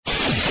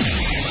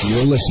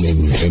You're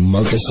listening to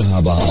Marcus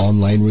Sahaba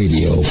Online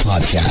Radio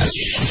Podcast.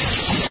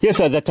 Yes,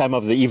 at that time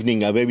of the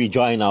evening, where we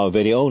join our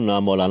very own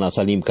Maulana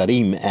Salim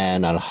Karim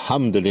and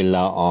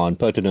Alhamdulillah on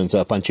Pertinence,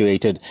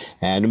 Punctuated,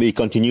 and we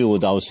continue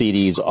with our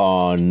series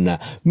on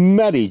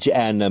marriage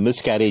and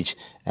miscarriage.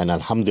 And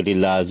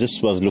Alhamdulillah,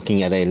 this was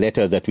looking at a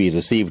letter that we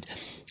received,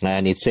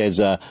 and it says,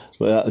 Dear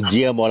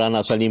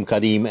Maulana Salim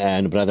Karim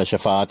and Brother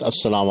Shafat,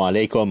 Assalamu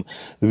alaikum.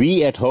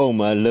 We at home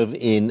live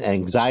in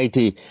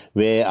anxiety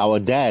where our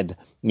dad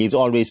is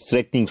always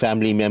threatening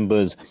family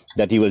members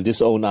that he will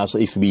disown us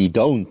if we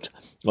don't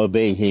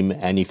obey him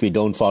and if we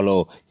don't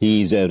follow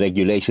his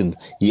regulations.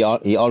 He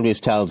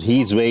always tells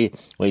his way,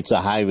 it's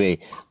a highway.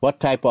 What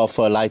type of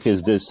life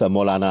is this,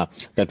 Maulana,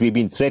 that we've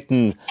been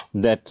threatened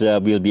that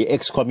we'll be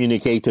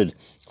excommunicated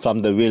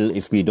from the will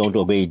if we don't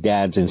obey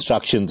dad's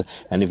instructions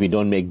and if we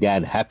don't make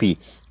dad happy?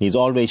 He's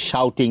always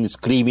shouting,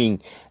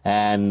 screaming,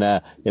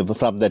 and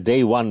from the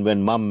day one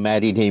when mom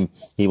married him,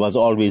 he was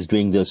always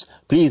doing this.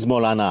 Please,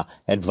 Maulana,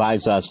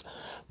 advise us.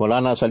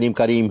 Maulana Salim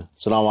Karim,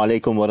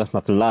 Assalamu alaikum wa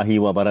rahmatullahi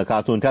wa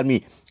barakatuh. And tell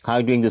me, how are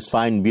you doing this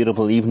fine,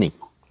 beautiful evening?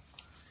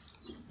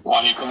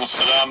 Wa alaikum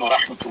assalam wa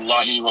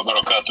rahmatullahi wa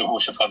barakatuh,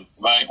 Shafat.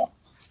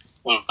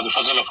 With the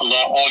fazl of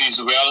Allah, all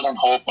is well and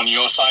hope on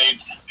your side.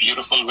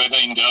 Beautiful weather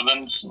in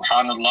Durban,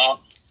 subhanallah.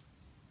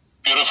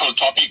 Beautiful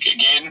topic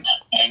again.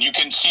 And you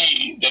can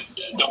see that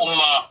the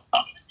ummah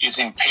is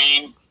in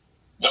pain.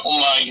 The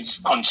ummah is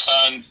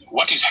concerned.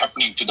 What is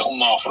happening to the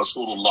ummah of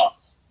Rasulullah?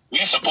 We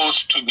are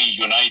supposed to be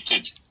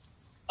united.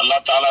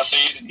 Allah Ta'ala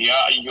says, Ya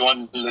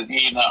ayyuhan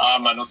ladhina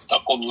amanu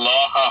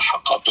taqullaha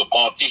haqqa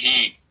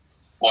tuqatihi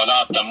wa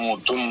la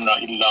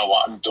tamutunna illa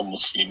wa antum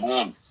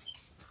muslimun.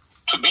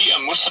 To be a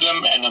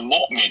Muslim and a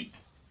mu'min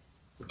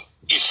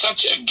is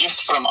such a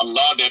gift from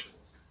Allah that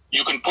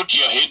you can put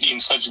your head in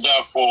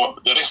sajda for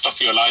the rest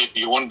of your life.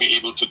 You won't be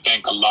able to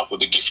thank Allah for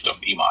the gift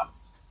of Iman.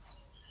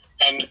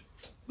 And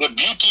the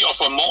beauty of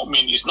a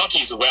mu'min is not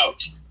his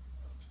wealth.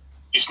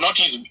 It's not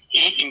his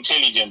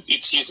intelligence.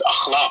 It's his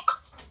akhlaq.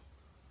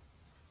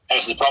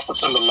 As the Prophet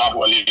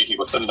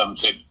ﷺ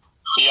said,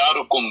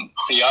 خِيَارُكُمْ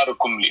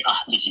خِيَارُكُمْ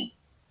لِأَهْلِهِ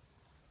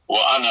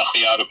وَأَنَا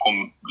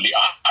خِيَارُكُمْ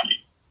لِأَهْلِهِ.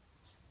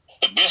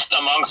 The best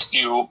amongst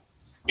you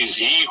is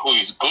he who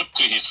is good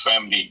to his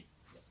family,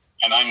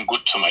 and I'm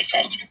good to my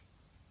family.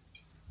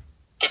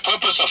 The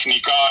purpose of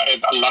nikah,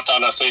 as Allah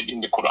Ta'ala said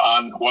in the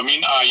Quran,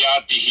 وَمِنْ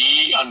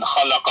آيَاتِهِ أَنْ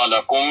خَلَقَ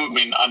لَكُمْ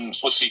مِنْ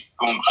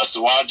أَنفُسِكُمْ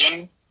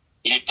أَزْوَاجًا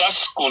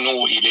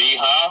لِتَسْكُنُوا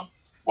إِلَيْهَا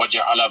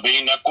وَجَعَلَ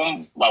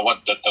بَيْنَكُمْ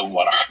مَوَدَّةً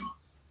وَرَحْمَةً.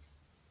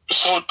 The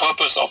sole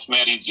purpose of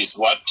marriage is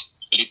what?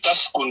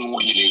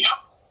 لِتَسْكُنُوا إِلَيْهَا.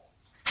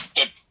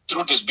 That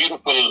through this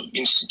beautiful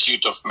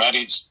institute of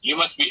marriage, you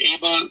must be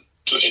able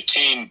to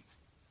attain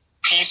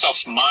peace of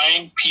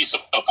mind, peace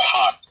of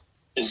heart.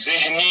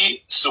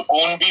 Zehni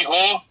sukoon bhi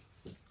ho,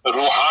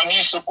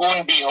 ruhani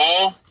sukoon bhi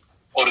ho,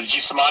 or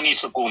jismani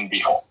sukoon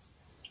bhi ho.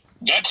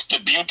 That's the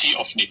beauty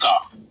of nikah.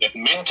 That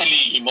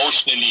mentally,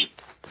 emotionally,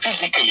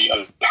 physically,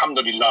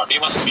 alhamdulillah, there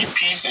must be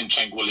peace and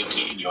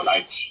tranquility in your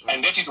life.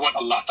 And that is what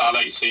Allah Ta'ala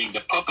is saying.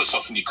 The purpose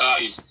of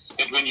nikah is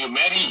that when you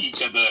marry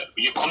each other,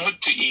 you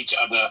commit to each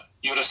other,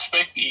 you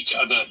respect each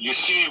other, you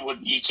share with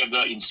each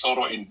other in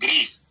sorrow and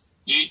grief.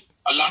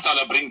 Allah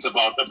Ta'ala brings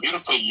about a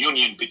beautiful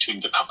union between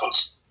the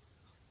couples.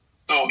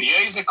 So here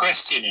is a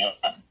question here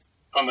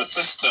from a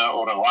sister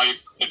or a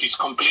wife that is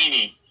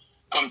complaining,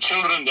 from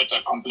children that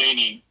are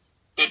complaining,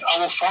 that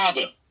our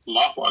father,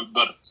 Allahu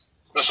Akbar,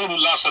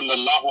 Rasulullah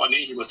sallallahu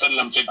alayhi wa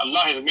sallam said, Allah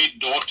has made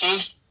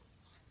daughters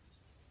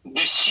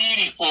the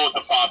shield for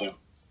the father.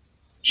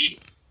 She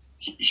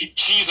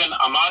is an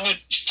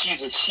amanat, she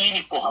is a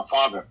shield for her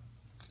father.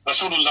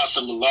 Rasulullah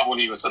sallallahu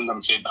alayhi wa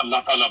sallam said,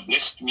 Allah Ta'ala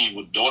blessed me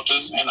with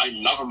daughters and I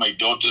love my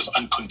daughters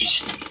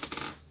unconditionally.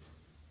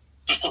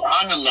 So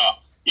subhanallah,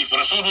 if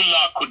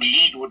Rasulullah could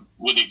lead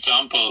with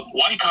example,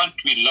 why can't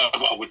we love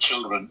our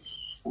children?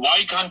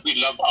 Why can't we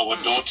love our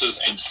daughters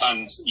and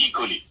sons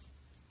equally?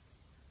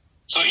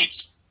 So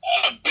it's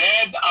a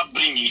bad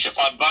upbringing,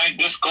 Shafat Bhai.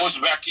 This goes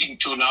back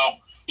into now,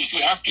 if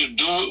you have to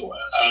do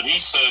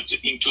research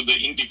into the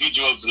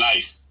individual's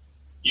life,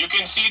 you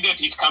can see that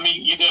he's coming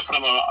either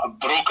from a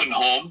broken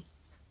home,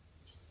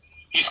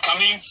 he's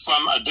coming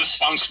from a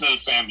dysfunctional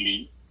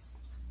family,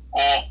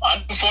 or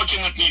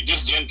unfortunately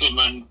this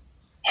gentleman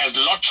has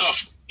lots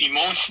of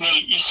emotional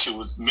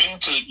issues,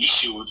 mental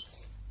issues.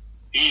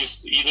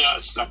 He's either a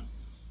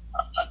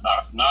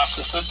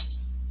narcissist,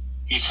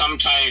 he's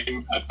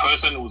sometimes a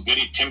person who's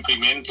very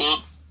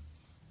temperamental.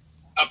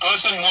 A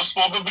person most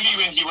probably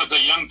when he was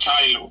a young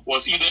child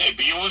was either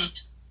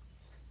abused.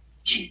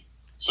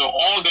 So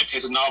all that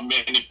is now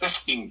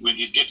manifesting when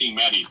he's getting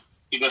married.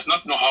 He does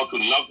not know how to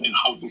love and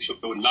how to show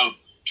love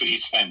to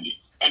his family.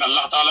 And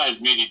Allah Ta'ala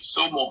has made it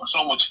so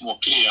much more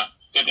clear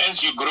that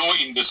as you grow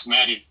in this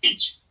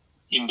marriage,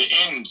 in the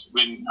end,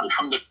 when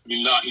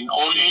alhamdulillah, in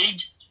old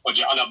age,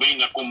 وَجَعَلَ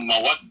بَيْنَكُمْ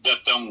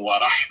مَوَدَّةً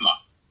وَرَحْمَةً,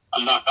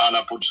 Allah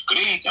Ta'ala puts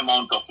great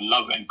amount of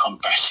love and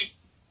compassion.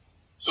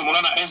 So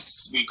Mulana,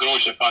 as we grow,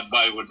 Shafat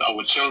Bhai, with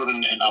our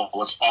children and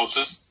our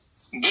spouses,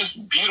 this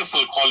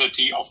beautiful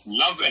quality of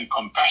love and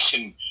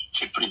compassion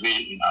should prevail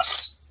in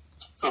us.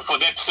 So for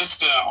that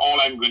sister, all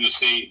I'm going to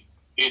say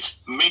is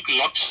make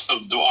lots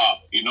of dua.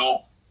 You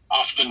know,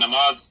 after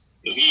namaz,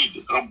 read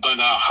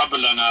رَبَّنَا هَبْ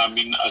لَنَا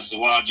مِنْ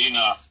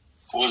أَزْوَاجِنَا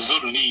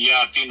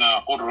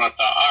وَذُرِّيَّاتِنَا قُرَّةَ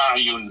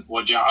أَعْيُنٍ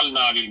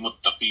وَجَعَلْنَا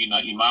لِلْمُتَّقِينَ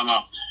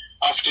إِمَامًا.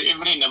 After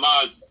every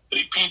namaz,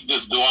 repeat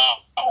this dua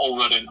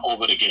over and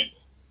over again.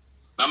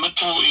 Number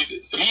 2 is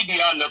read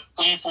Ya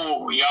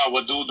Latifu Ya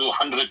Wadudu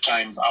 100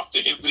 times after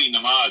every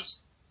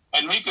namaz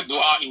and make a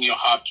dua in your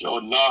heart. Ya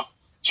Allah,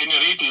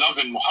 generate love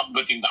and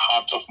muhabbat in the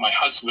hearts of my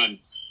husband.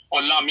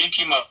 Allah, make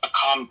him a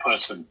calm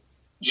person.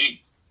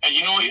 And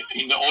you know,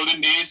 in the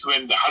olden days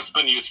when the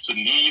husband used to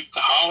leave the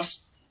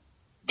house,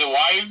 the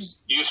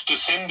wives used to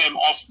send them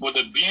off with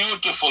a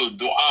beautiful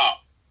dua.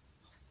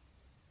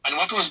 And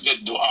what was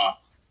that dua?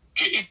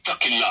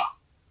 Ittaqillah.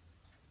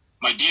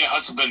 My dear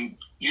husband,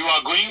 you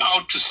are going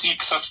out to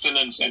seek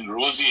sustenance and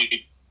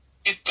rosy.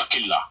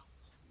 Ittaqillah.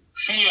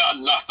 Fear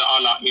Allah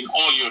Ta'ala in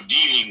all your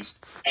dealings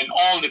and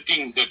all the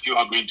things that you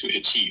are going to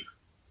achieve.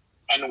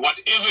 And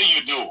whatever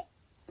you do,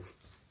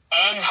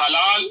 earn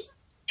halal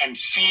and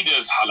feed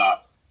us halal.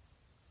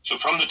 So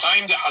from the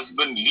time the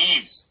husband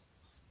leaves,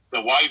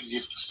 the wives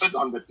used to sit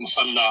on that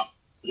musalla,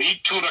 read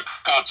 2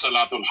 rakat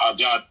salatul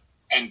hajat,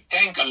 and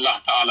thank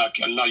Allah Ta'ala,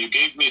 Allah, you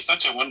gave me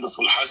such a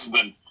wonderful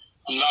husband.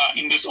 Allah,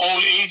 in this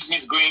old age,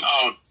 he's going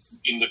out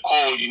in the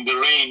cold, in the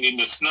rain, in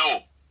the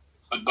snow.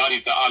 But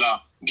Bari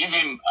Ta'ala, give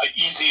him an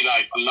easy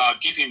life. Allah,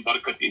 give him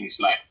barakat in his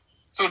life.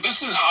 So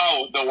this is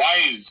how the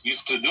wives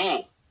used to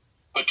do.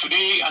 But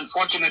today,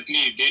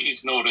 unfortunately, there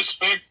is no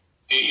respect.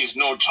 There is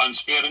no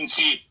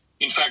transparency.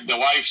 In fact, the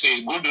wife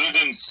says, good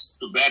riddance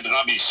to bad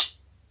rubbish.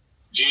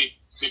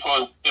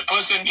 Because the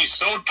person is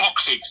so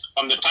toxic.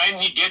 From the time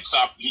he gets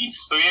up, he's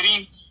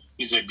swearing,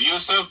 he's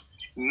abusive,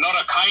 not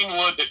a kind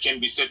word that can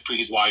be said to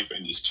his wife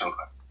and his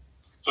children.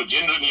 So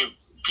generally,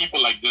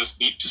 people like this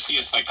need to see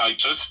a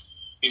psychiatrist.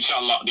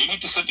 Inshallah, they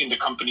need to sit in the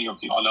company of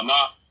the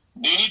ulama.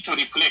 They need to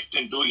reflect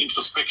and do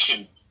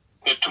introspection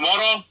that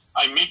tomorrow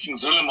I'm making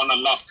zulm on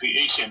Allah's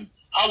creation.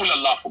 How will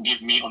Allah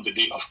forgive me on the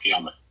day of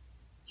Qiyamah?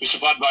 So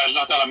Shafat, by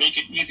Allah Ta'ala, make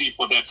it easy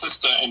for that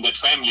sister and that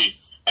family.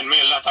 And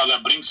may Allah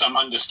Ta'ala bring some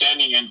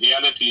understanding and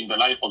reality in the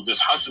life of this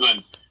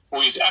husband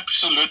who is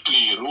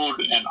absolutely rude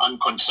and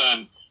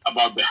unconcerned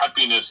about the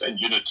happiness and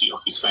unity of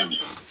his family.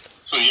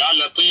 So Ya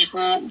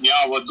Latifu,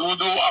 Ya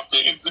Wadudu, after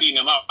every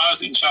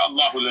namaz,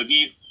 inshaAllah,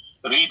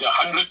 read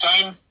 100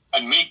 times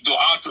and make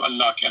dua to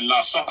Allah.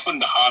 Allah, soften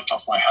the heart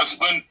of my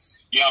husband.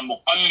 Ya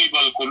Muqallib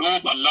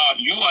al-Qulub, Allah,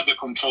 you are the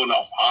controller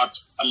of heart.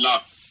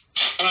 Allah,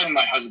 turn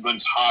my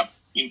husband's heart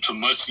into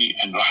mercy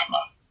and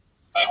rahmah.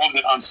 I hope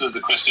that answers the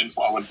question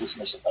for our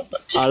listeners.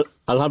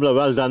 Alhamdulillah,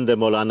 well done there,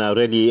 Maulana. I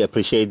really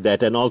appreciate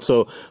that. And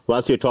also,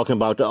 whilst you're talking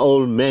about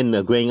old men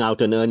going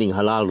out and earning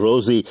halal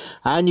rosy,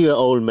 and you're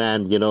old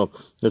man, you know,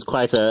 there's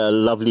quite a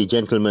lovely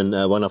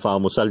gentleman, one of our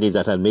musallis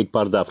that had made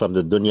parda from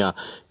the dunya.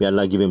 May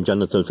Allah give him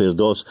Jannat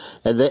al-Firdaus.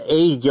 At the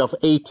age of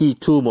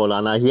 82,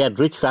 Maulana, he had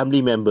rich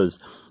family members.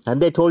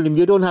 And they told him,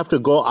 you don't have to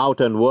go out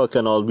and work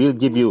and all. We'll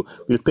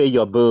pay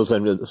your bills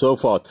and so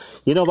forth.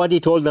 You know what he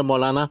told them,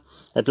 Maulana?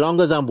 As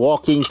long as I'm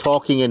walking,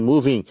 talking and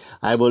moving,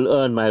 I will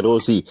earn my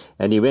rosy.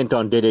 And he went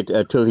on, did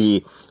it till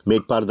he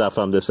made parda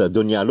from this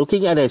dunya.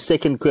 Looking at a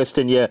second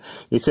question here,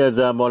 he says,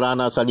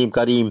 Maulana Salim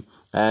Karim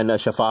and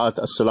Shafat,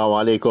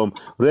 Assalamu alaikum.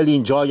 Really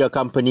enjoy your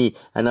company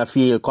and I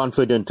feel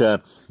confident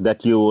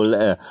that you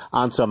will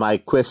answer my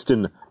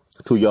question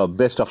to your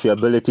best of your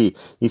ability.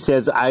 He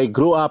says, I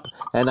grew up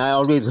and I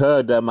always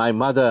heard my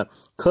mother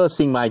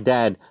cursing my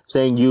dad,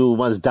 saying, you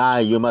must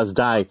die, you must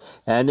die.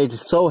 And it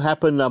so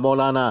happened,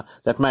 Maulana,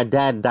 that my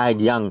dad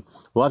died young.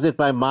 Was it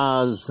my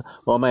ma's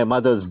or my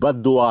mother's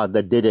bad dua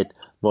that did it?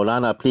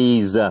 Maulana,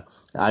 please,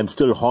 I'm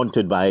still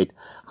haunted by it.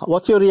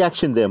 What's your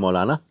reaction there,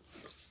 Maulana?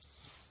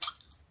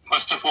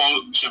 First of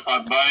all,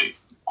 Shafat Bhai,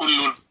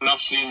 kullu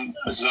nafsin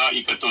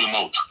za'ikatul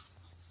maut.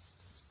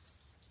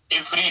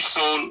 Every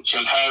soul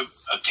shall have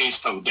a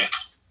taste of death.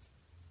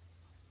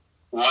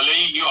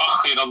 وَلَن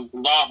يُؤَخِّرَ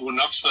اللَّهُ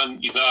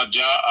نَفْسًا إِذَا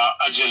جَاءَ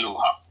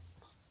أَجَلُهَا.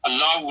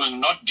 Allah will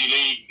not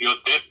delay your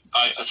death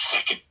by a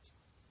second.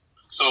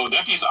 So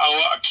that is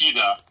our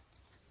aqidah,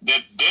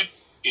 that death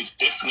is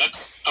definite.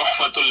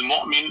 Tuhfatul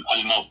mu'min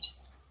al-maut.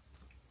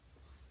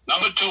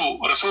 Number 2,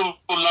 Rasulullah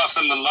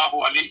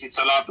sallallahu alayhi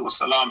salatu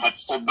wasalam had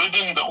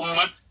forbidden the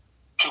ummah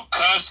to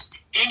curse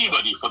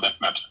anybody for that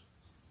matter.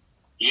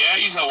 Here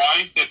is a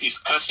wife that is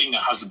cursing a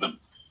husband.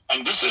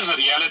 And this is a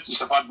reality,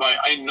 Shafat Bhai.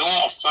 I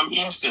know of some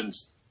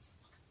instance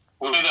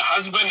where the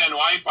husband and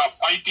wife are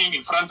fighting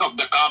in front of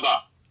the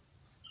Kaaba.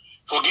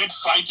 Forget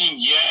fighting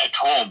here at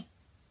home.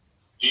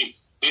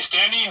 They're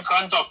standing in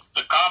front of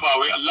the Kaaba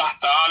where Allah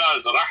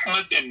Ta'ala's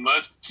rahmat and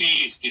mercy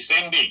is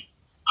descending.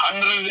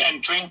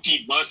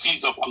 120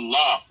 mercies of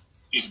Allah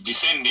is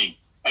descending.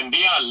 And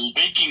they are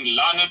making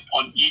lanat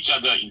on each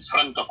other in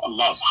front of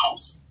Allah's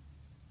house.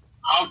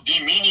 How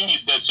demeaning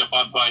is that,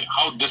 Shafat Bhai?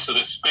 How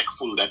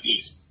disrespectful that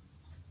is.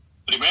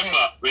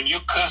 Remember, when you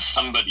curse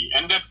somebody,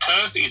 and that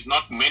curse is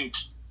not meant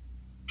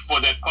for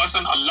that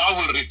person, Allah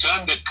will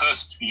return that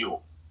curse to you.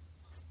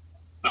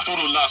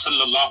 Rasulullah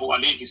Rasulullah sallallahu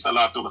alayhi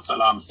salatu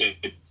wasalam said,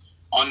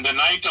 on the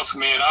night of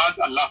Miraj,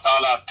 Allah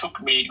Ta'ala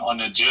took me on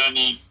a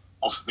journey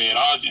of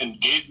Miraj and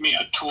gave me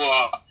a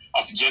tour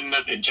of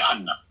Jannat and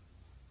Jahannam.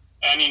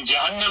 And in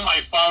Jahannam, I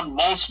found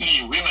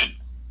mostly women.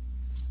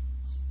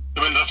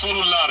 So when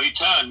Rasulullah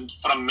returned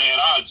from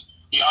Miraj,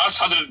 he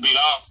asked Hazrat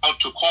Bilal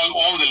to call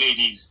all the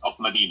ladies of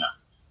Medina.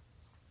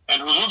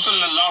 And Huzur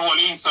sallallahu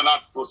alayhi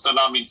salatu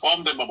wasalam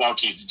informed them about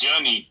his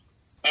journey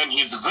and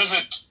his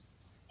visit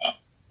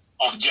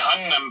of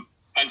Jahannam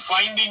and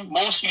finding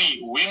mostly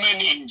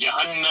women in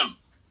Jahannam.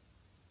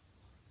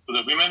 So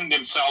the women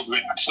themselves were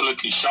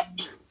absolutely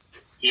shocked.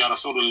 Ya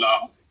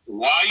Rasulullah,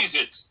 why is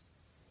it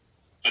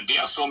that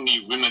there are so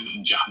many women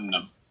in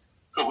Jahannam?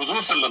 So Huzur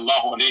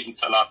sallallahu alayhi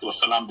salatu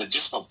wasalam, the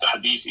gist of the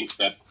hadith is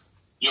that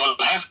you will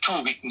have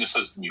two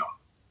weaknesses in you.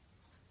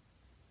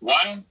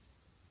 One,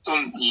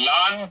 tum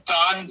laan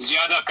taan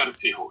zyada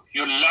karte ho.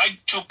 You like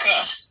to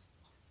curse.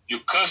 You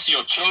curse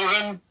your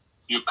children,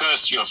 you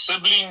curse your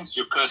siblings,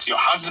 you curse your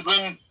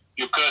husband,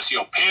 you curse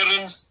your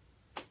parents.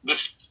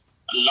 This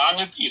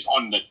lanat is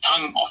on the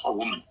tongue of a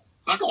woman.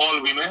 Not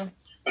all women,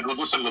 but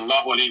Rasul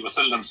sallallahu alayhi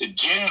wasallam said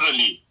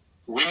generally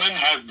women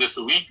have this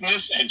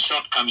weakness and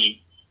shortcoming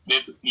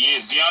that ye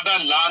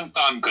zyada laan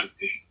taan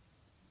karte.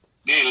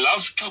 They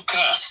love to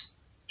curse.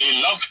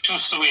 They love to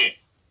swear.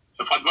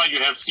 So Fatwa, you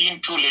have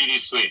seen two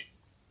ladies swear.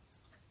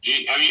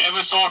 Have you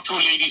ever saw two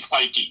ladies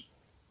fighting?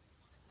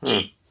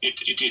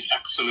 It is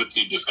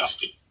absolutely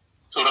disgusting.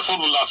 So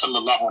Rasulullah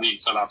sallallahu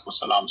alayhi salatu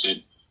wasalam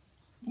said,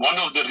 one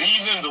of the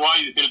reasons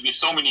why there will be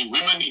so many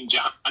women in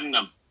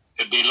Jahannam,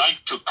 that they like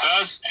to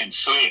curse and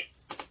swear.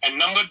 And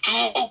number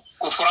two,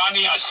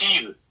 kufrani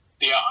ashir,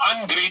 they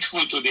are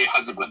ungrateful to their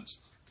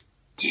husbands.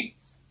 See,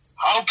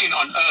 how can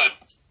on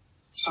earth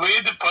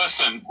swear the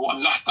person who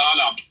Allah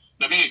Ta'ala,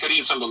 Nabi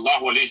Karim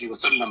sallallahu alayhi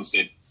wasallam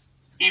said,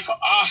 if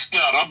after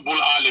Rabbul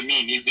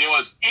Alameen, if there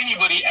was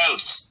anybody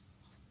else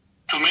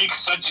to make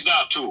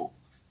sajda to,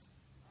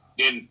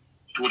 then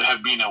it would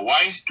have been a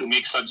wife to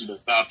make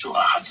sajda to a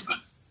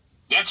husband.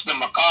 That's the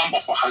maqam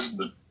of a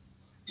husband.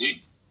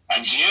 See?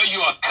 And here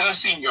you are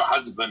cursing your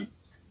husband,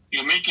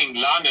 you're making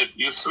lanat,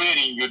 you're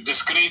swearing, you're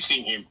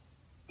disgracing him.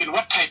 Then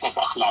what type of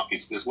akhlaq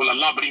is this? Will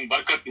Allah bring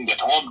barakat in that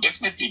home?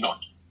 Definitely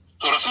not.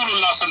 So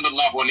Rasulullah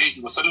sallallahu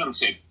alayhi wasallam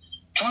said,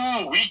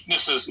 two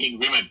weaknesses in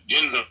women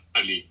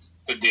generally,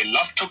 that they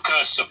love to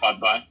curse,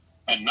 Shafat,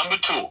 and number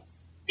two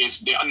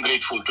is they're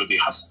ungrateful to their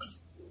husband.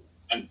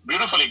 And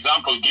beautiful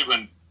example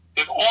given,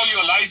 that all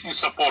your life you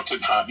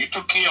supported her, you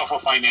took care of her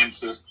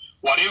finances,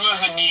 whatever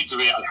her needs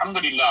were,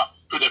 alhamdulillah,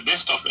 to the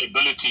best of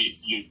ability,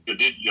 you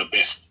did your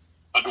best.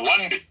 But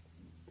one day,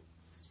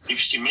 if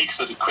she makes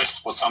a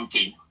request for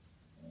something,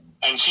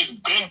 and she's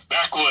bent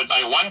backwards,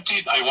 I want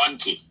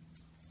it,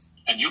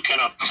 and you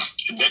cannot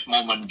at that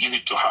moment give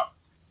it to her.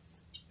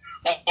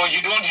 Or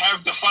you don't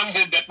have the funds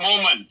at that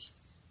moment,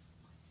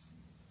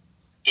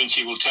 then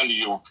she will tell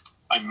you,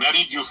 I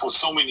married you for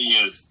so many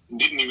years,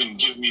 didn't even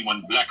give me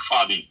one black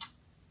farthing.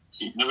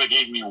 She never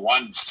gave me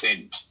 1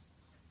 cent.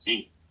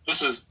 See,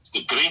 this is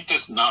the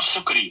greatest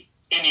nashukri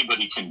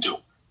anybody can do.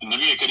 And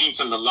Nabi Karim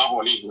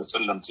sallallahu alayhi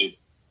wasallam said,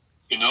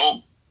 you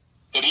know,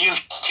 the real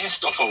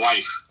test of a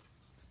wife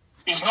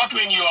is not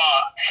when you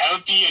are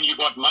healthy and you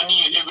got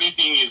money and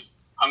everything is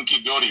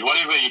hunky-dory,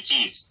 whatever it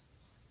is.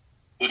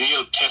 The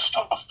real test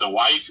of the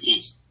wife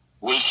is,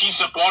 will she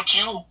support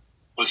you?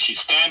 Will she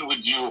stand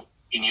with you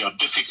in your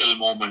difficult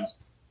moments?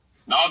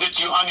 Now that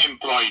you're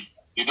unemployed,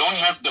 you don't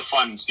have the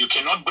funds, you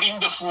cannot bring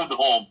the food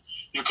home,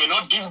 you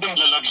cannot give them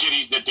the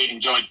luxuries that they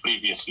enjoyed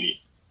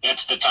previously.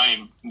 That's the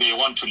time they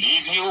want to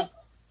leave you.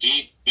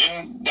 See,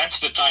 then that's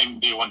the time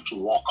they want to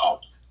walk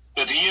out.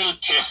 The real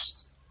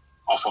test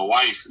of a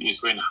wife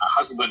is when her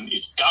husband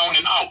is down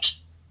and out,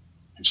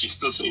 and she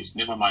still says,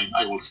 never mind,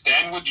 I will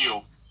stand with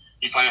you.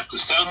 If I have to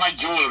sell my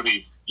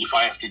jewelry, if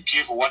I have to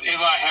give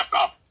whatever I have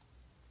up,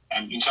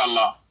 and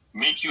inshallah,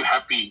 make you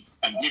happy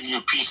and give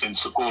you peace and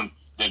sukoon,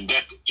 then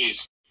that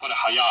is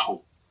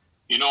hayahu.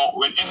 You know,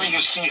 whenever you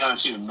see her,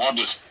 she's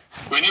modest.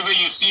 Whenever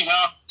you see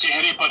her,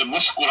 chehre par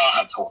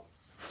muskurahat ho.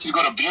 She's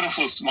got a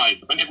beautiful smile.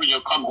 Whenever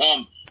you come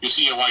home, you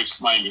see your wife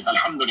smiling.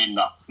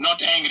 Alhamdulillah.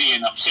 Not angry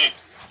and upset.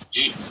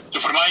 She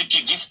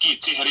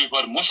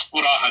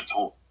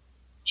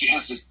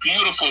has this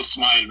beautiful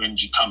smile when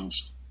she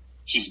comes.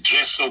 She's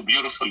dressed so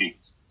beautifully.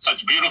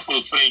 Such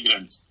beautiful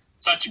fragrance.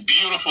 Such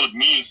beautiful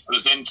meals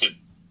presented.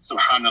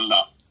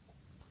 Subhanallah.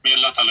 May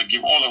Allah Ta'ala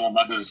give all our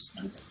mothers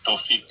and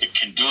tawfiq that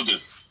can do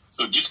this.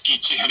 So, jiski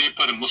chehre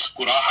par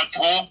muskurahat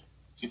ho,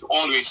 she's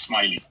always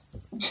smiling.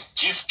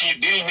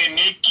 Jiski dil mein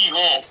neki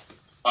ho,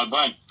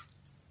 bye-bye.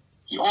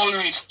 She's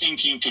always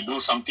thinking to do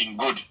something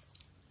good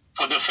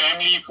for the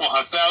family, for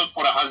herself,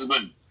 for her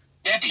husband.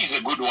 That is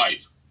a good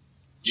wife.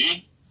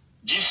 Ji,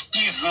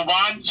 jiski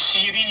zuban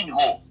shirin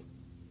ho.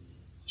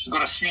 She's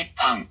got a sweet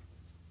tongue.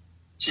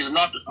 She's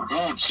not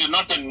rude. She's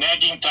not a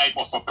nagging type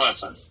of a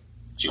person.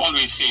 She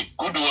always says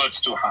good words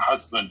to her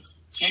husband.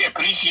 She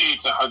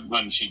appreciates her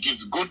husband. She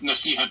gives good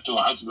nasihat to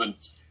her husband.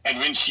 And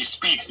when she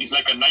speaks, it's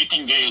like a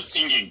nightingale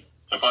singing.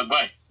 Shafat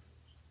bhai.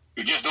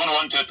 You just don't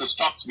want her to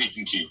stop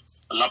speaking to you.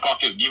 Allah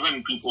Pak has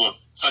given people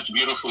such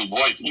beautiful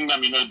voice. Inna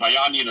min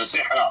al-bayani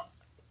la-sihra.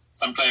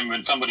 Sometimes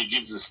when somebody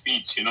gives a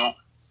speech,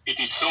 it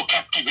is so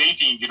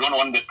captivating, you don't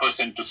want that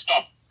person to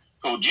stop.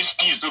 So,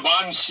 jiski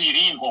zuban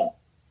shireen ho.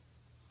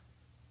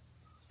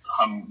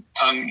 Her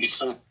tongue is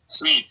so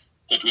sweet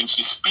that when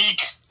she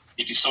speaks,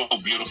 it is so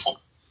beautiful.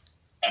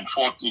 And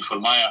fourthly,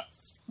 Farmaya,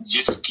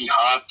 jiski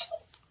haat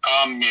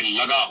kaam mein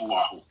laga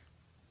hua ho.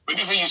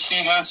 Whenever you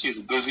see her,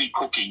 she's busy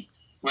cooking.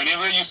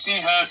 Whenever you see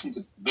her, she's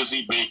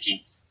busy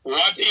baking.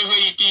 Whatever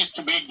it is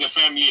to make the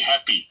family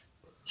happy.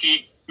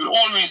 See, you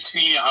always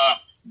feel her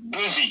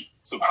busy.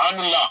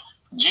 Subhanallah,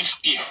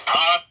 jiski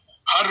haat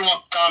har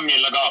waqt kaam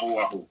mein laga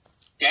hua ho.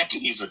 That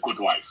is a good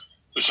wife.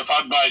 So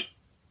Shafat Bhai,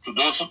 to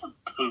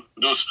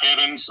those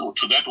parents or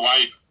to that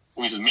wife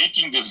who is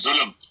making this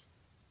zulm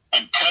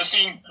and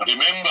cursing,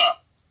 remember,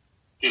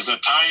 there's a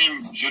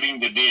time during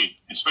the day,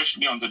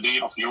 especially on the day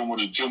of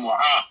Yawmul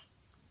Jumu'ah,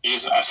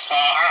 is a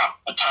sa'a,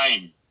 a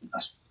time,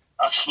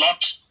 a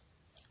slot.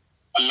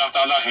 Allah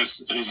Ta'ala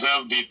has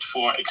reserved it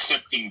for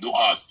accepting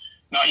du'as.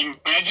 Now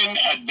imagine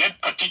at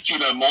that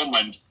particular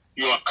moment,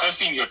 you are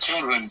cursing your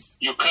children,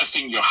 you're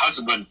cursing your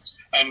husband,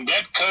 and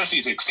that curse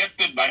is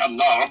accepted by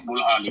Allah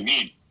Rabbul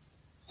Alameen.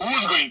 Who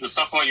is going to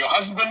suffer? Your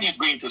husband is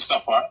going to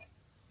suffer,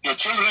 your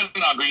children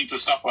are going to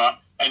suffer,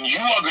 and you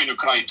are going to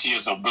cry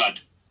tears of blood.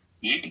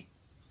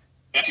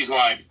 That is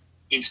why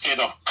instead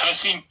of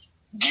cursing,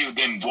 give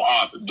them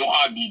du'as.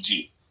 Du'a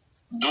dijiye.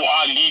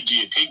 Du'a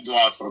lijiye. Take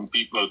du'as from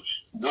people.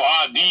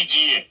 Du'a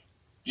dijiye.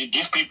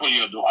 Give people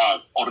your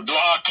du'as. Or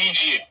du'a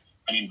kijiye.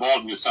 And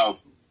involve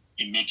yourself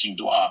in making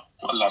dua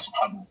to Allah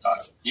subhanahu wa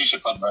ta'ala.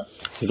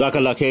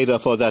 Jazakallah khair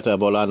for that,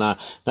 Maulana.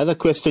 Another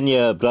question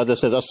here, brother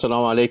says,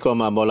 Assalamu alaikum,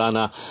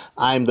 Maulana.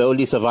 I'm the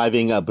only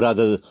surviving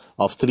brother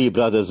of 3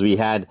 brothers we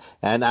had,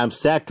 and I'm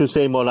sad to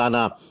say,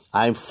 Maulana,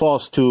 I'm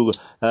forced to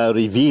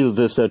reveal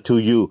this to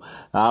you.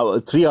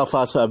 3 of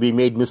us, we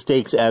made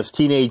mistakes as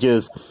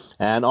teenagers,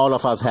 and all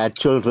of us had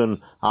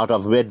children out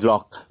of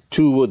wedlock.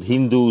 2 with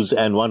Hindus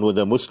and 1 with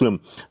a Muslim.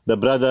 The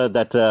brother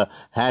that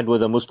had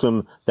with a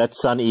Muslim, that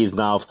son is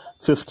now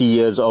 50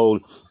 years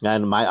old,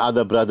 and my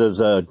other brother's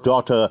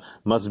daughter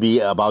must be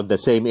about the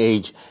same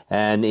age,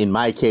 and in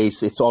my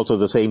case, it's also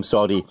the same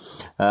story.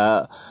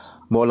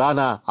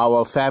 Maulana,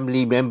 our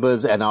family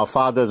members and our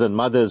fathers and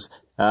mothers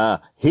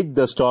hid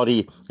the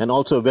story and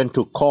also went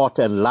to court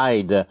and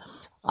lied.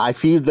 I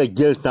feel the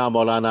guilt now,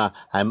 Maulana.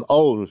 I'm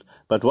old.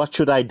 But what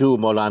should I do,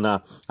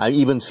 Maulana? I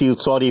even feel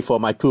sorry for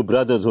my 2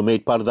 brothers who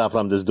made parda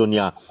from this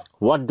dunya.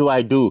 What do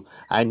I do?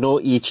 I know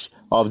each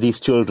of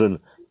these children.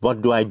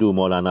 What do I do,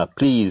 Maulana?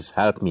 Please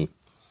help me.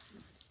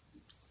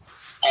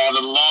 قال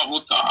الله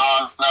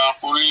تعالى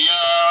قل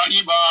يا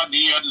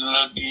عبادي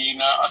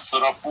الذين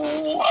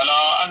أسرفوا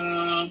على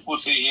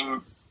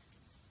أنفسهم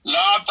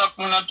لا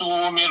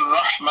تقنطوا من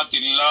رحمة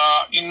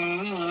الله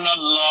إن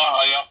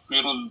الله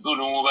يغفر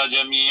الذنوب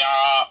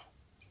جميعا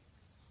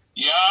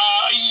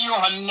يا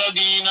أيها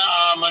الذين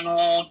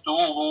آمنوا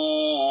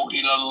توبوا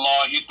إلى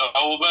الله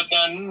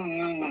توبة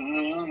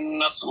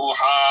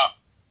نصوحا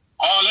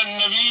قال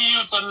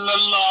النبي صلى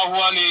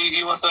الله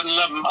عليه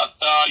وسلم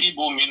التائب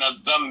من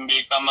الذنب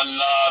كمن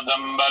لا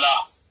ذنب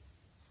له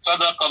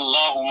صدق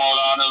الله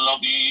مولانا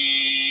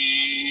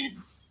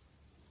العظيم.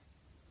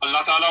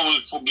 Allah Ta'ala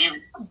will forgive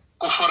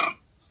kufr,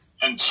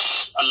 and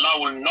Allah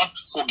will not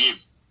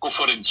forgive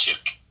kufr and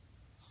shirk.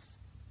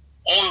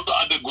 All the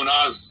other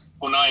gunas,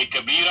 gunai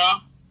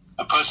kabira,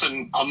 a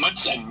person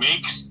commits and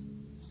makes,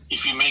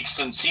 if he makes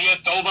sincere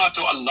tawbah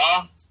to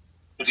Allah,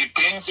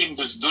 repents in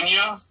this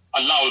dunya,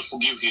 Allah will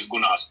forgive his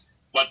gunas.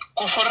 But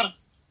kufr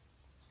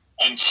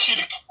and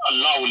shirk,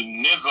 Allah will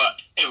never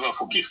ever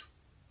forgive.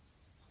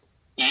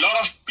 A lot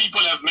of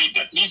people have made,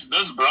 at least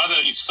this brother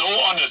is so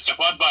honest,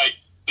 Shafat Bhai,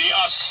 there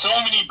are so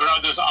many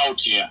brothers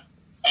out here.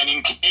 And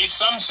in case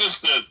some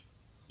sisters,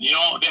 they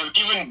have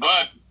given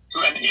birth to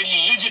an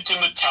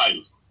illegitimate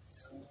child.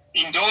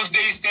 In those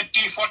days,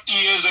 30, 40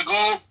 years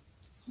ago,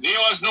 there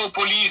was no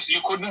police.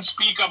 You couldn't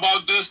speak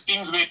about this.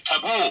 Things were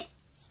taboo.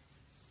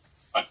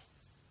 But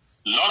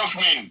a lot of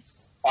men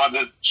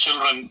fathered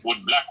children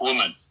with black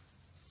women,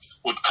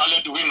 with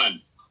colored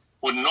women,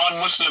 with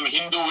non-Muslim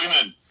Hindu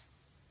women,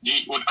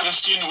 with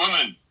Christian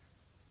women.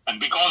 And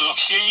because of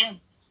shame,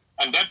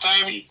 at that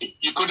time,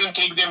 you couldn't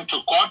take them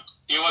to court.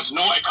 There was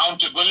no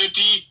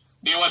accountability.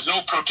 There was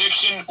no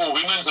protection for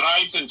women's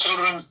rights and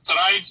children's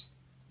rights.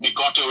 They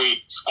got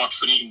away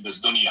scot-free in this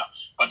dunya.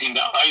 But in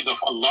the eyes of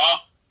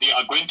Allah, they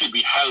are going to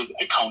be held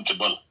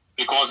accountable,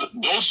 because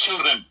those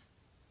children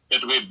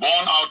that were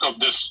born out of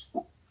this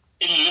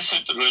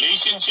illicit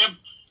relationship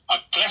are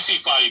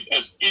classified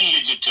as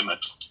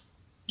illegitimate.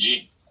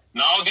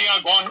 Now they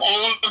are gone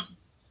old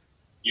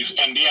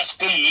and they are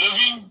still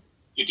living.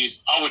 It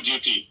is our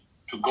duty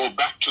to go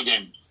back to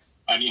them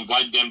and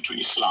invite them to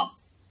Islam.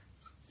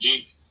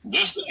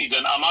 This is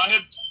an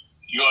amanat.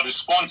 You are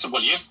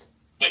responsible. Yes,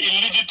 the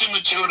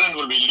illegitimate children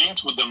will be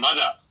linked with the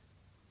mother.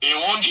 They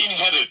won't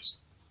inherit.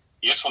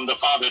 Yes, from the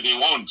father they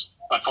won't,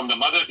 but from the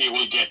mother they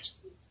will get.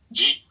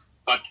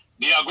 But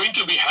they are going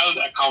to be held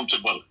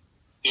accountable.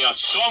 There are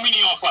so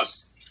many of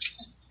us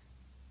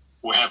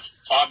who have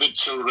fathered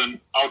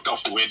children out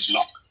of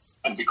wedlock,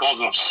 and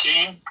because of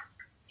shame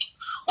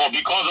or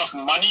because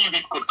of money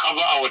we could cover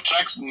our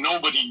tracks,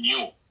 nobody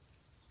knew.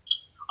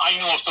 I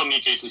know of so many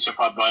cases,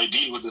 Shafat, but I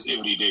deal with this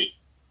every day.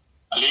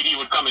 A lady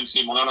would come and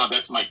say, Maulana,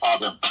 that's my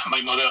father.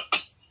 My mother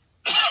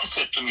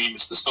said to me,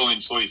 Mr.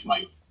 So-and-so is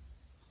my...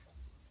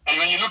 And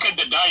when you look at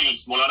the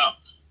dials, Maulana,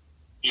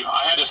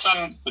 I had a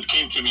son that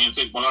came to me and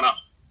said, Maulana,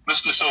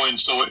 Mr.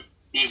 So-and-so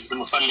is the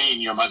Musalli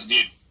in your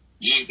masjid.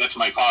 Gee, that's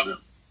my father.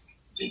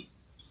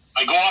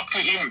 I go up to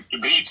him to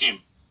greet him.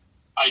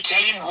 I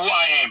tell him who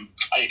I am.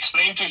 I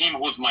explain to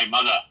him who's my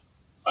mother.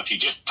 But he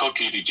just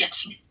totally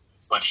rejects me.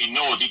 But he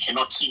knows he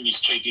cannot see me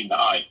straight in the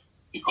eye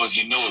because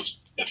he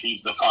knows that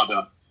he's the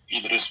father.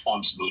 He's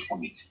responsible for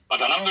me.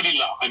 But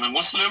alhamdulillah, I'm a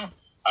Muslim.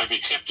 I've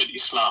accepted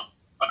Islam.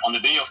 But on the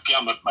day of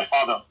Qiyamah, my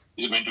father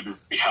is going to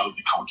be held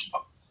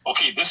accountable.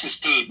 Okay, this is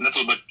still a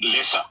little bit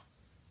lesser.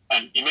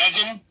 And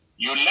imagine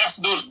you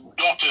left those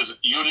daughters,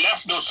 you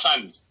left those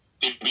sons.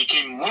 They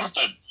became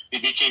murtad. They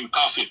became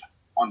kafir.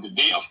 On the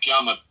day of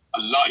Qiyamah,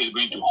 Allah is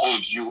going to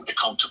hold you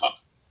accountable.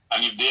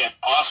 And if they have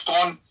passed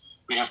on,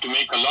 we have to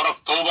make a lot of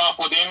tawbah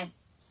for them.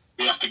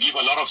 We have to give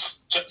a lot of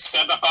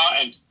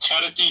sadaqah and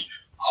charity,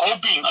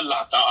 hoping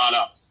Allah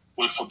Ta'ala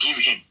will forgive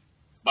him.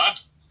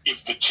 But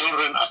if the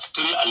children are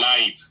still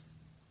alive,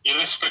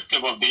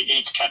 irrespective of their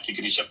age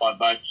category,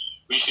 Shafat,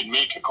 we should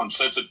make a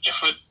concerted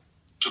effort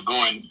to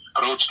go and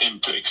approach them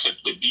to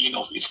accept the deen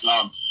of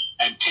Islam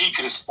and take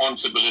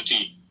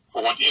responsibility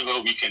for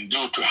whatever we can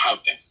do to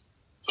help them.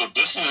 So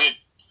this is it.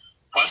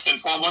 First and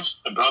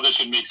foremost, the brother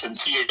should make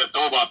sincere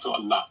tawbah to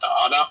Allah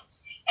Ta'ala.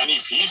 And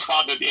if he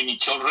fathered any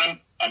children,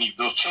 and if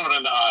those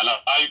children are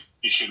alive,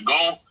 he should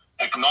go,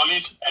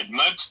 acknowledge,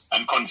 admit,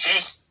 and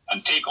confess,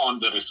 and take on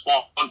the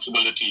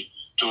responsibility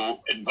to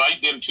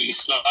invite them to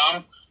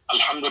Islam,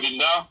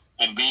 alhamdulillah,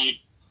 and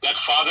be that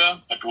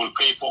father that will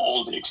pay for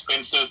all the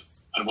expenses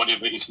and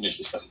whatever is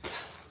necessary.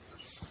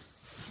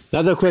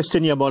 Another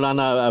question here,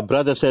 Maulana. A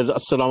brother says,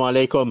 Assalamu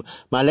alaikum.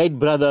 My late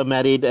brother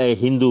married a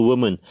Hindu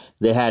woman.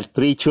 They had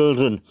 3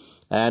 children.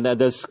 And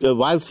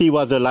whilst he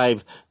was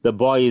alive, the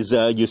boys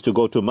used to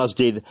go to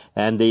masjid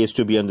and they used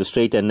to be on the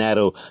straight and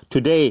narrow.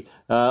 Today,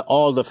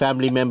 all the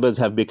family members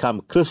have become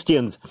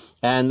Christians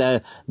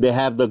and they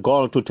have the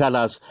gall to tell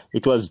us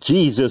it was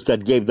Jesus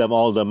that gave them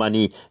all the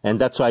money and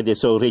that's why they're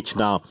so rich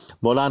now.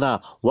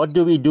 Maulana, what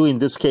do we do in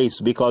this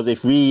case? Because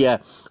if we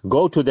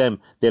go to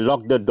them, they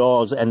lock the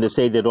doors and they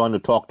say they don't want to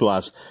talk to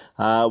us.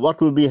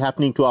 What will be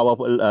happening to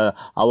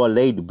our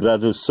late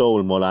brother's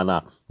soul,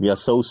 Maulana? We are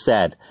so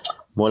sad.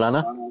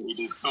 Maulana? It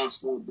is so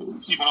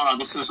see, Maulana,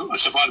 this is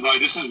Shafat Bhai,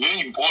 this is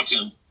very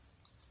important.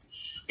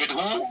 That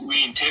who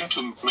we intend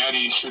to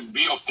marry should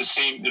be of the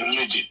same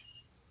religion.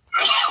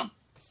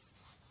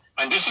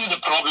 And this is the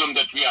problem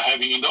that we are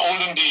having. In the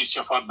olden days,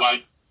 Shafat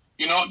Bhai,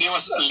 there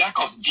was a lack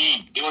of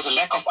deen, there was a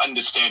lack of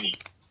understanding.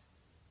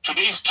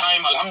 Today's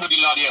time,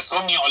 alhamdulillah, there are so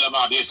many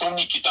ulama, there are so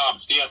many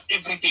kitabs, there's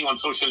everything on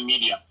social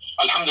media.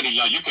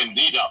 Alhamdulillah, you can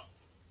read up.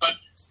 But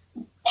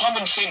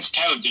common sense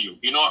tells you,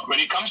 when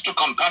it comes to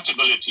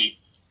compatibility,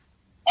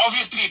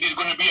 obviously there's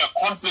going to be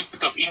a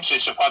conflict of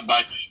interest, Shafat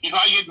Bhai. If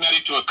I get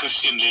married to a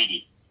Christian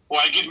lady, or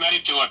I get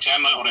married to a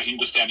Tamil or a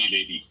Hindustani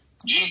lady,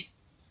 gee,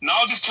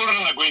 now these children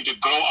are going to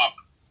grow up.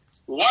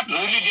 What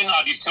religion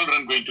are these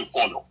children going to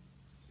follow?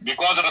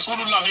 Because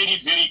Rasulullah made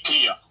it very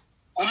clear.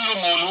 Kullu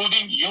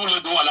mawludin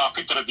yuladu ala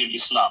fitratil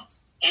Islam.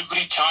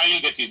 Every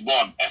child that is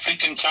born,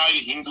 African child,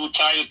 Hindu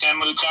child,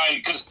 Tamil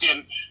child,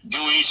 Christian,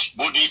 Jewish,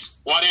 Buddhist,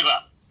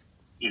 whatever,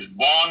 is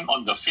born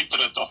on the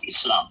fitrat of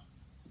Islam.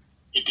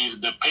 It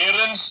is the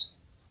parents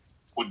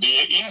with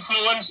their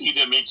influence,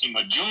 either make him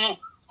a Jew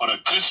or a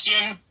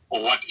Christian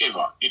or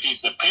whatever. It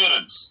is the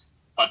parents.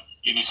 But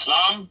in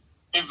Islam,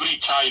 every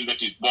child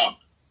that is born.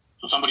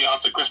 So somebody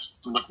asked a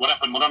question, but what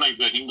happened, Maulana, if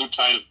the Hindu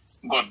child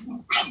got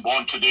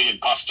born today and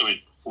passed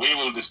away? Where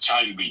will this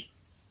child be?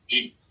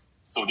 See?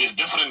 So there's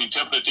different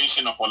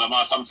interpretation of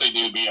ulama. Some say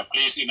there will be a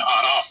place in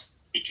Araf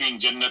between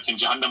Jannat and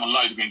Jahannam.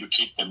 Allah is going to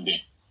keep them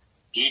there.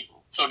 See?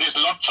 So there's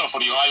lots of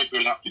riwayat.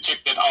 We'll have to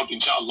check that out,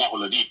 inshaAllah.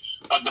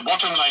 But the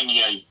bottom line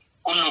here is,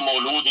 Kullu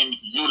mawludin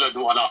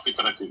yuladu ala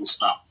fitratil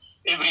Islam.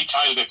 Every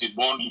child that is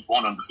born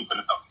on the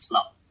fitrat of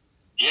Islam.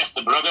 Yes,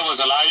 the brother was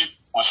alive.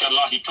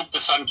 MashaAllah, he took the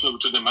son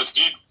to the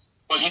masjid.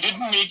 But he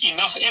didn't make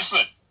enough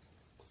effort.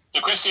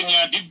 The question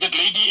here, did the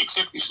lady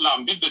accept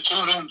Islam? Did the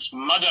children's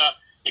mother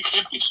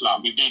accept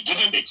Islam? If they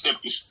didn't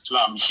accept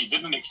Islam, she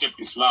didn't accept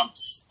Islam,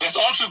 there's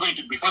also going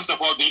to be, first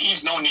of all, there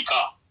is no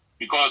nikah.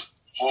 Because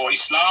for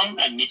Islam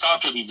and nikah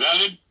to be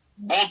valid,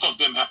 both of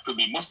them have to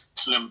be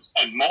Muslims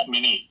and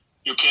mu'mineen.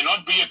 You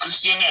cannot be a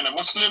Christian and a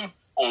Muslim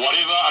or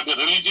whatever other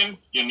religion,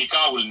 your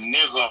nikah will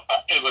never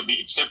ever be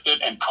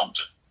accepted and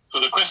counted. So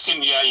the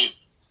question here is,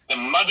 the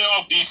mother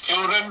of these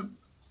children,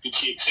 did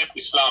she accept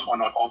Islam or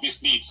not?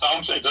 Obviously, it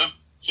sounds as if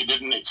she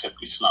didn't accept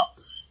Islam.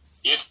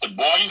 Yes, the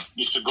boys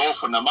used to go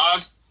for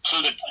namaz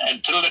till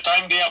the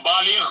time they are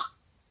baligh,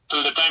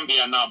 till the time they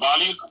are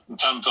nabaligh, in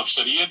terms of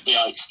Shariat, they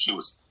are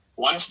excused.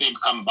 Once they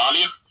become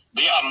baligh,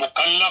 They are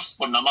mukallaf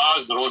for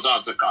namaz, roza,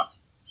 zakat.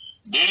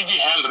 They'll be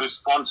held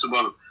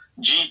responsible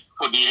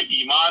for their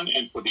iman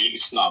and for their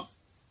Islam.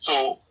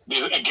 So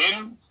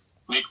again,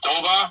 make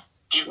tawbah,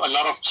 give a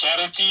lot of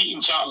charity,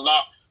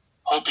 inshallah,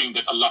 hoping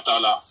that Allah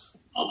Ta'ala,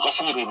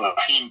 Ghafurur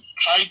Rahim,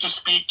 try to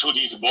speak to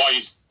these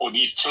boys or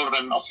these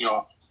children of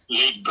your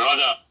late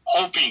brother,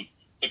 hoping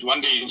that one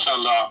day,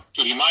 inshallah,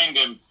 to remind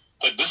them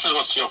that this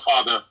was your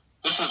father,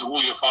 this is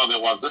who your father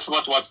was, this is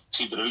what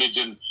his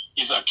religion,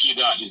 his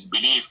aqidah, his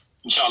belief.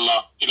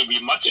 Inshallah, it will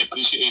be much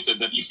appreciated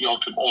that if you all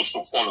could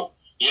also follow.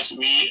 Yes,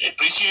 we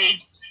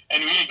appreciate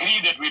and we agree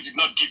that we did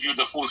not give you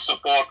the full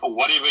support or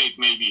whatever it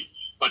may be,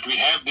 but we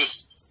have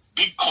this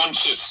big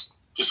conscious,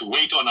 this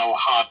weight on our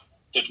heart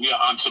that we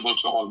are answerable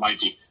to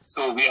Almighty.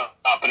 So we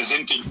are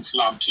presenting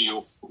Islam to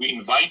you. We're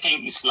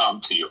inviting Islam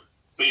to you.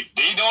 So if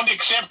they don't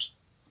accept,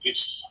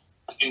 it's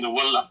in the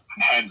will and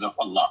hands of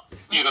Allah.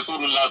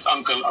 Rasulullah's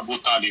uncle Abu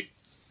Talib,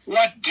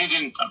 what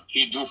didn't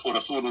he do for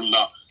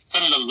Rasulullah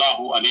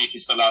sallallahu alayhi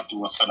salatu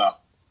wasalam?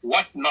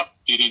 What not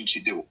didn't he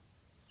do?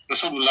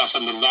 Rasulullah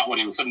sallallahu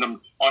alayhi wasallam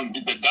on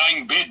the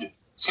dying bed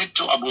said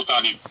to Abu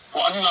Talib,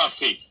 for Allah's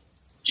sake,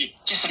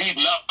 just read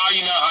La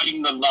ilaha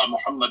illallah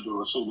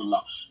Muhammadur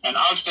Rasulullah and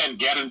I'll stand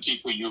guarantee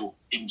for you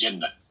in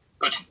Jannah.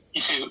 But he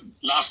says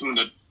last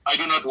minute, I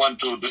do not want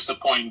to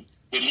disappoint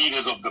the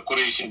leaders of the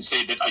Quraysh and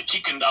say that I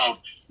chickened out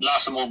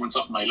last moments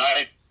of my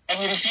life, and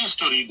he refused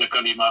to read the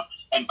kalima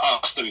and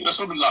passed away.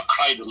 Rasulullah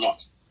cried a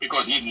lot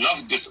because he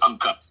loved this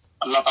uncle.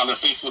 Allah Ta'ala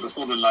says to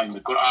Rasulullah in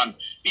the Quran,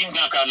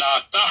 إِنَّكَ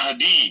لَا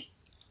تَهْدِي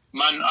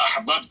مَنْ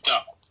أَحْبَبْتَ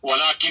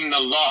وَلَكِنَّ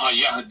اللَّهَ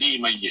يَهْدِي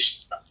مَنْ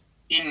يَشَاءُ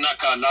إِنَّكَ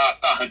لَا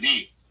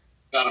تَهْدِي.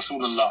 Ya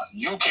Rasulullah,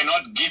 you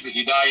cannot give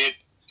hidayat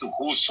to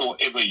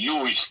whosoever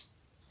you wish.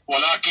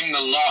 وَلَكِنَّ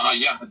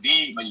اللَّهَ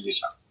يَهْدِي مَنْ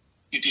يَشَاءُ.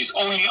 It is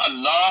only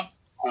Allah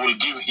who will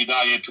give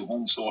hidayah to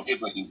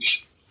whomsoever he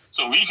wishes.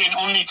 So we can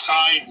only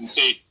try and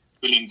say,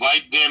 we'll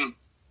invite them,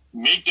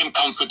 make them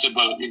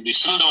comfortable. If they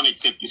still don't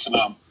accept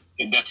Islam,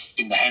 then that's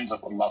in the hands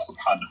of Allah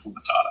subhanahu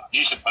wa ta'ala.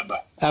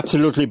 Shafat.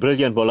 Absolutely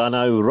brilliant,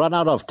 Maulana. We've run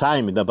out of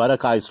time. The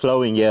barakah is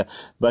flowing here.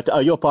 But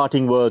your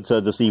parting words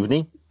this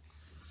evening?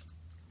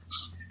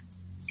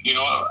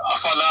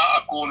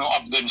 Afala akunu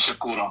abdan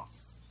shakura.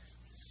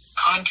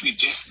 Can't we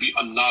just be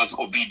Allah's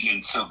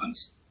obedient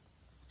servants?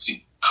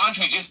 See, can't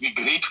we just be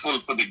grateful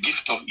for the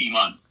gift of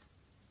Iman?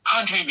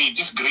 Can't we be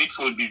just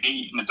grateful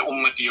being the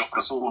ummati of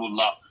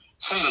Rasulullah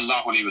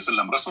sallallahu alayhi wa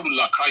sallam?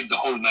 Rasulullah cried the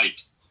whole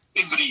night.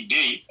 Every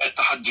day at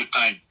tahajjud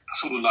time,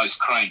 Rasulullah is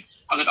crying.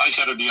 Hazrat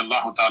Aisha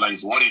radiallahu ta'ala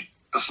is worried.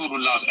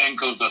 Rasulullah's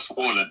ankles are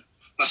swollen.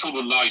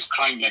 Rasulullah is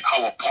crying like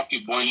how a pot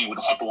is boiling with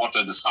hot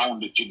water, the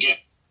sound that you get.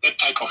 That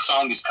type of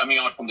sound is coming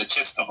out from the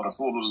chest of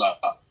Rasulullah.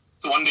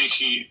 So one day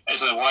she,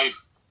 as a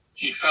wife,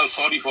 she felt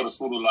sorry for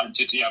Rasulullah and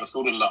said, Ya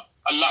Rasulullah,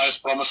 Allah has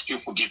promised you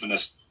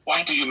forgiveness.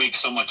 Why do you make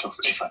so much of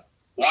effort?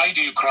 Why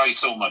do you cry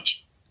so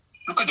much?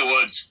 Look at the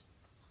words.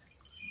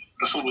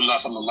 Rasulullah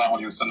sallallahu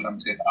alayhi wa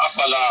sallam said,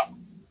 Afala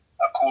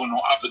akunu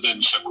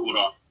abdan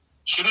shakura.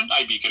 Shouldn't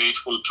I be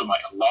grateful to my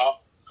Allah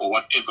for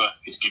whatever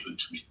is given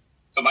to me?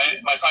 So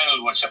my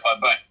final word, Shafat,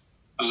 bye.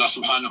 Allah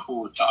subhanahu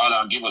wa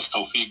ta'ala give us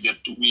tawfiq that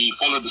we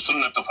follow the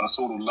sunnah of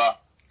Rasulullah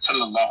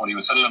sallallahu alayhi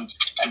wa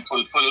sallam and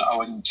fulfill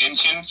our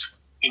intentions,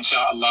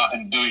 inshallah,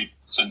 and do it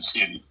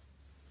sincerely.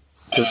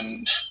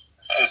 And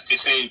as they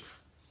say,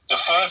 the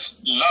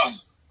first love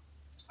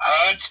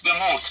hurts the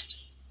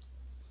most.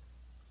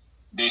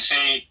 They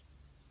say,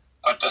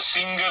 but a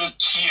single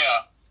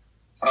tear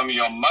from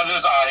your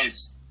mother's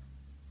eyes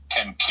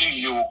can kill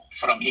you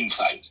from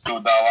inside.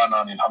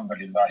 Alhamdulillahi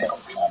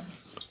Rabbil Alamin.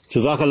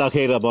 Jazakallah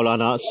khair,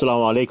 Maulana.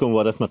 Assalamu alaikum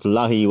wa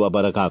rahmatullahi wa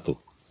barakatuh.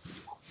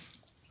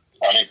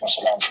 Wa alaikum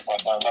assalam.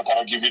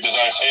 Allah give you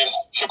desire khair.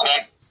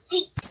 Shukran.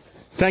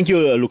 Thank you,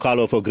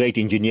 Lucalo, for great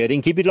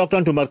engineering. Keep it locked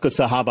on to Markaz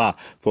Sahaba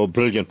for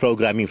brilliant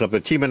programming from the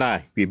team and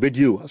I. We bid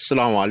you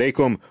Assalamu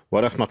alaikum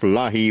wa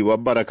rahmatullahi wa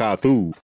barakatuh.